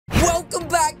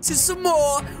back to some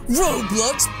more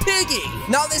Roblox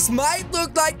Piggy. Now, this might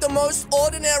look like the most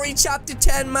ordinary Chapter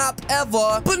 10 map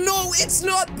ever, but no, it's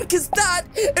not, because that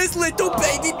is little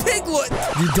baby Piglet.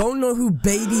 You don't know who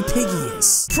baby Piggy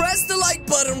is? Press the like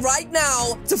button right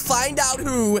now to find out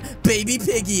who baby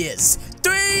Piggy is.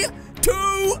 3, 2,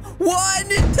 1.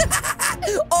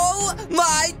 Oh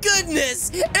my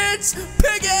goodness, it's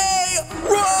Piggy!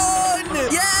 Run!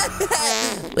 Yeah!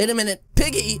 Wait a minute,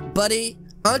 Piggy, buddy.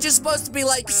 Aren't you supposed to be,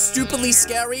 like, stupidly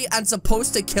scary and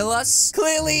supposed to kill us?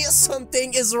 Clearly,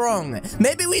 something is wrong.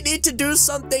 Maybe we need to do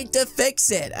something to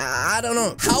fix it. I don't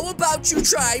know. How about you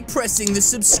try pressing the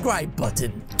subscribe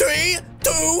button? 3,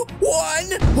 2, 1.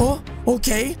 Oh,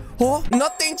 okay. Oh,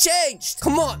 nothing changed.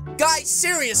 Come on, guys,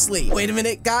 seriously. Wait a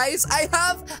minute, guys. I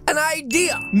have an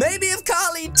idea. Maybe if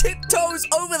Carly tiptoes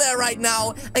over there right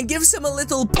now and gives him a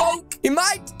little poke, he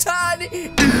might turn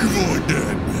evil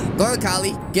again. Go on,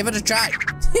 Carly. Give it a try.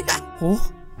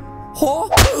 Oh. Oh.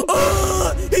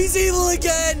 Oh, he's evil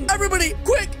again. Everybody,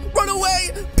 quick, run away.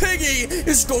 Piggy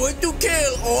is going to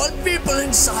kill all people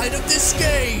inside of this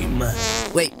game.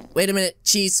 Wait a minute,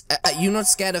 Cheese. You not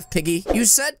scared of Piggy? You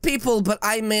said people, but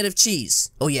I'm made of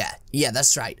cheese. Oh, yeah. Yeah,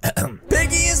 that's right.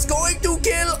 Piggy is going to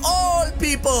kill all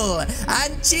people.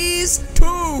 And Cheese,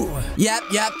 too. Yep,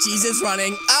 Cheese is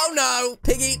running. Oh, no.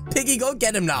 Piggy, go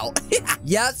get him now.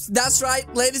 Yes, that's right.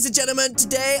 Ladies and gentlemen,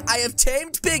 today I have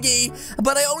tamed Piggy,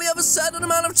 but I only have a certain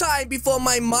amount of time before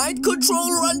my mind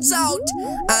control runs out.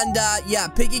 And, yeah,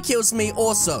 Piggy kills me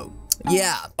also.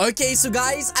 Yeah. Okay, so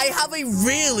guys, I have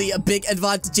a big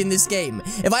advantage in this game.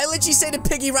 If I literally say to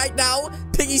Piggy right now,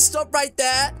 Piggy, stop right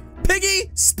there.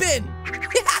 Piggy, spin.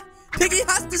 Piggy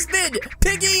has to spin.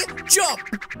 Piggy, jump.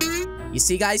 You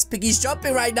see, guys, Piggy's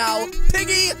jumping right now.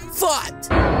 Piggy, fought.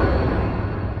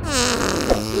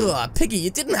 Ugh, Piggy, you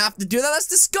didn't have to do that. That's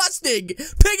disgusting.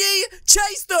 Piggy,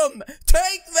 chase them.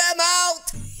 Take them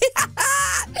out.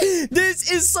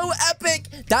 This is so epic.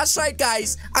 That's right,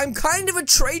 guys. I'm kind of a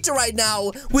traitor right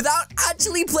now without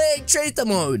actually playing traitor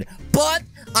mode. But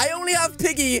I only have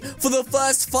Piggy for the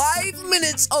first 5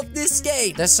 minutes of this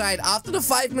game. That's right. After the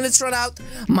 5 minutes run out,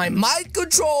 my mind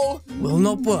control will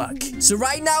not work. So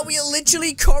right now, we are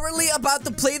literally currently about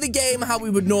to play the game how we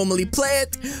would normally play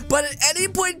it. But at any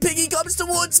point Piggy comes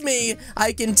towards me,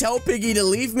 I can tell Piggy to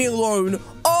leave me alone.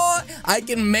 Or I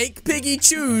can make Piggy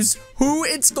choose who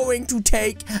it's going to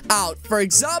take out. For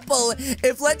example,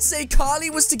 if let's say Carly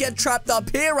was to get trapped up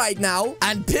here right now,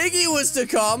 and Piggy was to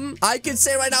come, I could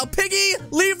say right now, Piggy,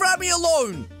 leave Rami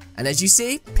alone. And as you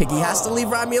see, Piggy has to leave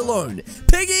Rami alone.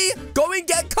 Piggy, go and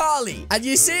get Carly. And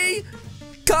you see,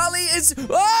 Carly is...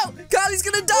 Oh, Carly's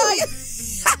gonna die.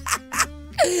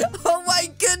 Oh my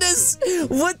goodness.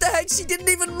 What the heck? She didn't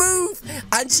even move.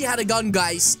 And she had a gun,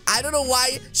 guys. I don't know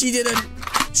why she didn't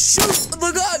shoot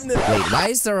the gun. Wait, why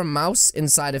is there a mouse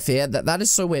inside of here? That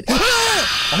is so weird.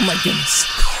 Oh my goodness.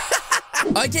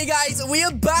 Okay, guys, we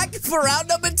are back for round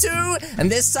number 2. And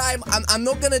this time, I'm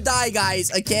not gonna die,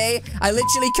 guys, okay? I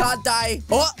literally can't die.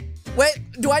 Oh, wait,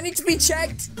 do I need to be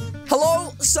checked?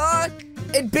 Hello, sir?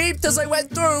 It beeped as I went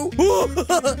through.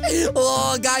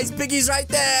 Oh, guys, Piggy's right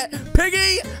there.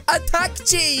 Piggy, attack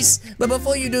Cheese. But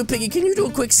before you do, Piggy, can you do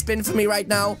a quick spin for me right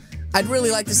now? I'd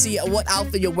really like to see what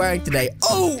outfit you're wearing today.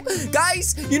 Oh,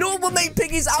 guys, you know what would make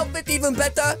Piggy's outfit even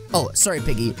better? Oh, sorry,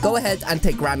 Piggy. Go ahead and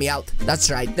take Rami out.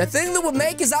 That's right. The thing that would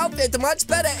make his outfit much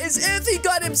better is if he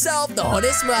got himself the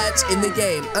hottest merch in the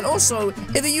game. And also,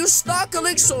 if he used Star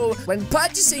Calixo when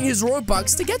purchasing his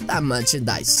Robux to get that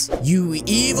merchandise. You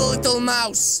evil little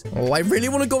mouse. Oh, I really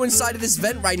want to go inside of this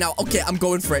vent right now. Okay, I'm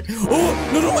going for it. Oh,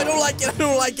 no, I don't like it.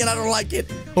 I don't like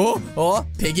it. Oh,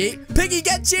 Piggy. Piggy,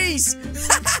 get Cheese.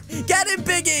 Get him,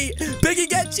 Piggy. Piggy,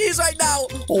 get Cheese right now.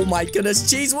 Oh my goodness,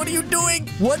 Cheese, what are you doing?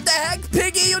 What the heck,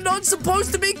 Piggy? You're not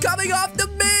supposed to be coming after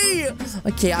me.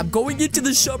 Okay, I'm going into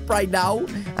the shop right now.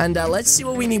 And let's see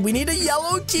what we need. We need a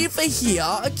yellow key for here.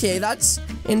 Okay, that's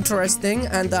interesting.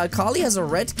 And Carly has a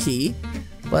red key.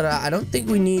 But I don't think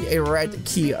we need a red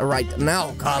key right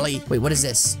now, Carly. Wait, what is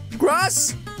this?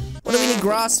 Grass? What do we need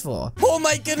grass for? Oh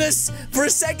my goodness. For a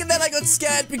second then I got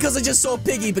scared because I just saw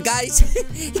Piggy. But guys,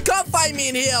 he can't find me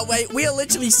in here. Wait, we are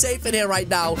literally safe in here right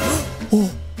now.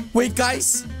 Oh, wait,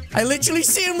 guys. I literally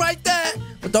see him right there.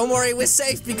 But don't worry, we're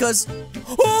safe because...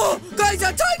 Oh, guys,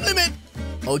 our time limit.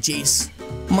 Oh, jeez.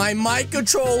 My mind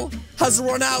control has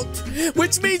run out,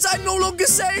 which means I'm no longer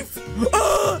safe.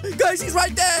 Oh, guys, he's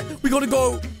right there. We gotta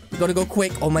go. We gotta go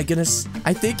quick. Oh my goodness.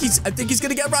 I think he's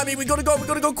gonna get Rami. We gotta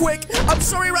go quick. I'm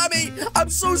sorry, Rami. I'm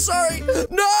so sorry.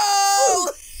 No!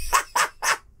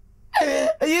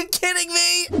 Are you kidding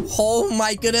me? Oh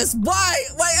my goodness. Why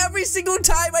every single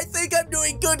time I think I'm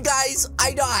doing good, guys,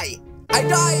 I die? I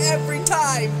die every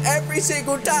time. Every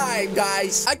single time,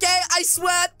 guys. Okay, I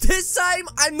swear, this time,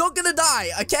 I'm not gonna die,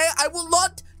 okay? I will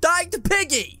not die to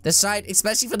Piggy. That's right,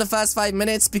 especially for the first 5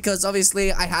 minutes, because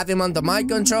obviously I have him under my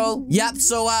control. Yep,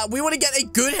 so we want to get a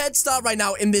good head start right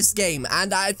now in this game,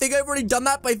 and I think I've already done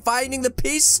that by finding the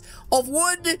piece of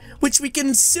wood, which we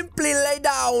can simply lay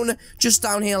down just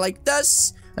down here like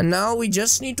this. And now we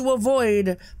just need to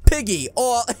avoid Piggy,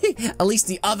 or at least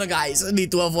the other guys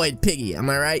need to avoid Piggy. Am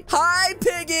I right? Hi,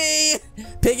 Piggy.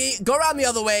 Piggy, go around the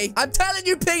other way. I'm telling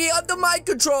you, Piggy, under my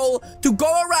control to go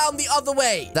around the other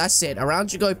way. That's it.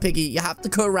 Around you go, Piggy. You have to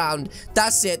go around.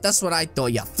 That's it. That's what I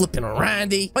thought. You're flipping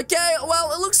Randy. Okay,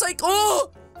 well, it looks like...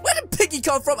 Oh! Where did Piggy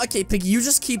come from? Okay, Piggy, you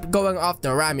just keep going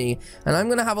after Rami. And I'm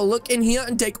gonna have a look in here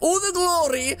and take all the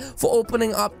glory for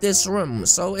opening up this room.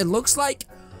 So it looks like...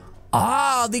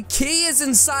 Ah, the key is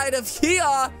inside of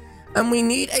here. And we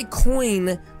need a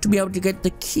coin to be able to get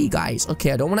the key, guys.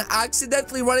 Okay, I don't want to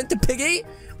accidentally run into Piggy.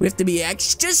 We have to be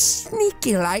extra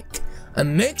sneaky-like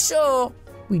and make sure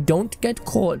we don't get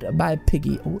caught by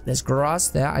Piggy. Oh, there's grass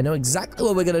there. I know exactly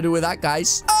what we're going to do with that,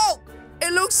 guys. Oh,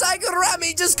 it looks like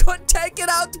Rami just got taken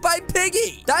out by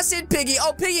Piggy. That's it, Piggy.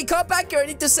 Oh, Piggy, come back here. I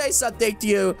need to say something to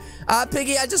you.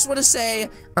 Piggy, I just want to say,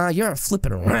 you're a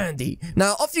flippin' Randy.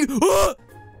 Now, off you...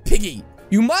 Piggy,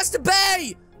 you must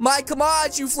obey my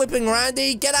commands, you flipping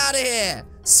Randy. Get out of here.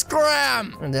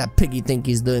 Scram. What does that Piggy think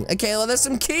he's doing? Okay, well, there's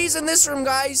some keys in this room,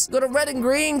 guys. Got a red and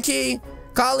green key.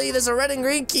 Carly, there's a red and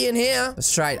green key in here.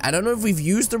 That's right. I don't know if we've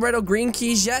used the red or green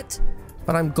keys yet,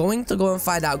 but I'm going to go and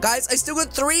find out. Guys, I still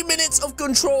got 3 minutes of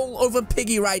control over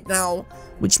Piggy right now,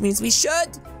 which means we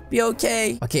should be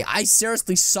okay. Okay, I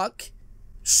seriously suck.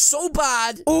 So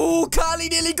bad. Oh, Carly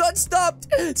nearly got stopped.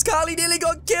 Carly nearly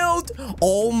got killed.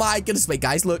 Oh my goodness. Wait,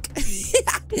 guys, look.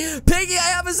 Piggy,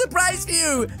 I have a surprise for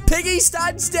you. Piggy,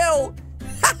 stand still.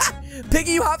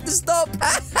 Piggy, you have to stop.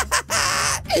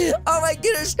 Oh my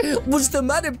goodness. What's the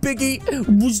matter, Piggy?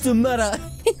 What's the matter?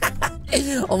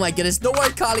 Oh my goodness. Don't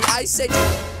worry, Carly. I said...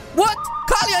 What?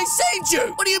 Carly, I saved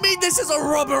you! What do you mean this is a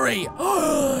robbery?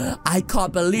 I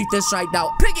can't believe this right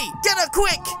now. Piggy, get her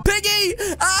quick! Piggy!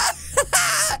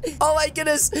 Oh my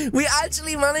goodness. We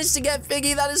actually managed to get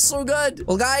Piggy. That is so good.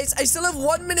 Well, guys, I still have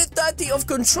 1 minute 30 of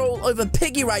control over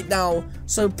Piggy right now.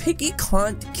 So Piggy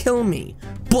can't kill me.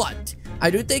 But... I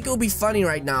do think it will be funny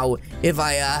right now if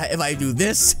I do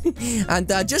this and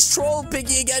just troll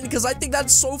Piggy again, because I think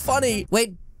that's so funny.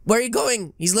 Wait, where are you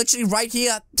going? He's literally right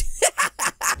here.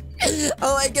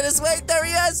 Oh my goodness, wait, there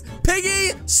he is.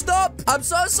 Piggy, stop. I'm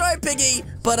so sorry, Piggy,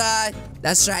 but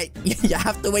that's right. You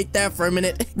have to wait there for a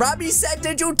minute. Rami said,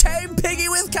 did you tame Piggy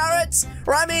with carrots?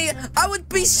 Rami, I would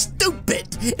be stupid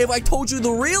if I told you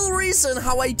the real reason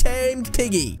how I tamed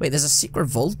Piggy. Wait, there's a secret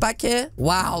vault back here?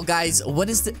 Wow, guys, what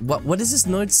does this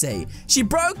note say? She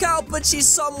broke out, but she's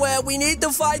somewhere. We need to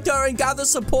find her and gather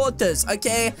supporters,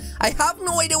 okay? I have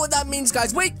no idea what that means,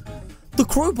 guys. Wait, the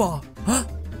crowbar.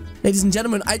 Ladies and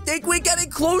gentlemen, I think we're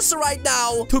getting closer right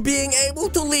now to being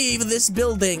able to leave this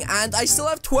building. And I still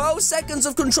have 12 seconds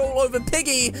of control over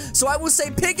Piggy. So I will say,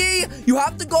 Piggy, you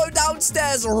have to go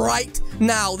downstairs right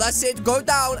now. That's it. Go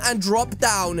down and drop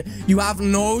down. You have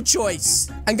no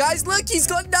choice. And guys, look, he's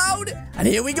gone down. And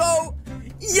here we go.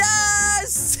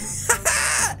 Yes!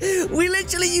 We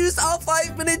literally used our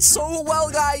 5 minutes so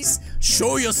well, guys.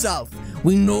 Show yourself.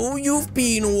 We know you've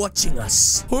been watching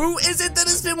us. Who is it that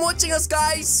has been watching us,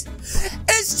 guys?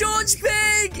 It's George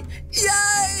Pig!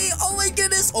 Yay! Oh my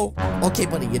goodness. Oh, okay,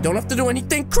 buddy. You don't have to do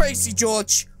anything crazy,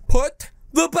 George. Put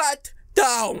the bat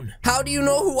down. How do you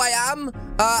know who I am?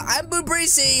 I'm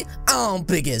Boobrizy. I'm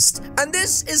biggest. And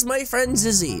this is my friend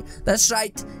Zizzy. That's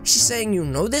right. She's saying, you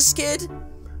know this kid?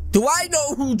 Do I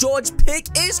know who George Pig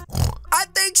is? I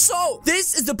think so.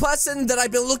 This is the person that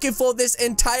I've been looking for this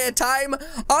entire time.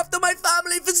 After my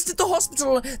family visited the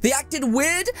hospital, they acted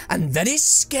weird and very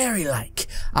scary-like.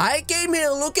 I came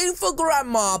here looking for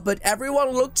Grandma, but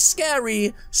everyone looked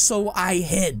scary, so I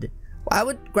hid. Why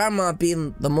would Grandma be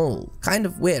in the mall? Kind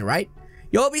of weird, right?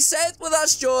 You'll be safe with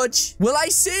us, George. Will I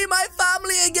see my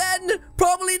family again?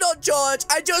 Probably not, George.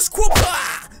 I just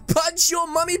punch your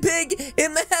mummy pig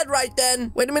in the head right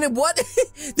then. Wait a minute, what?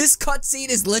 This cutscene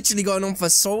is literally going on for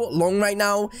so long right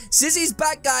now. Zizzy's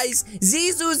back, guys.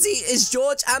 Zizuzi is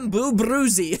George and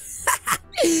Boobrizy.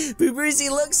 Boobrizy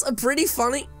looks pretty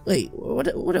funny. Wait,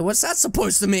 what's that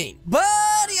supposed to mean? But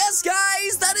yes,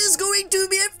 guys, that is going to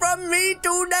be it from me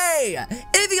today.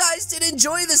 If you guys did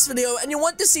enjoy this video and you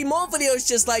want to see more videos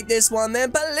just like this one,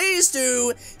 then please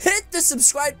do hit the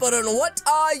subscribe button. What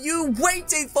are you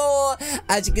waiting for?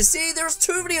 As you can see, there's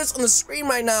 2 videos on the screen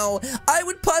right now. I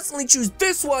would personally choose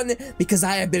this one because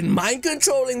I have been mind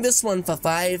controlling this one for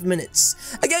 5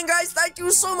 minutes. Again, guys, thank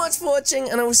you so much for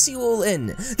watching, and I will see you all in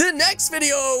the next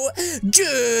video.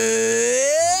 Good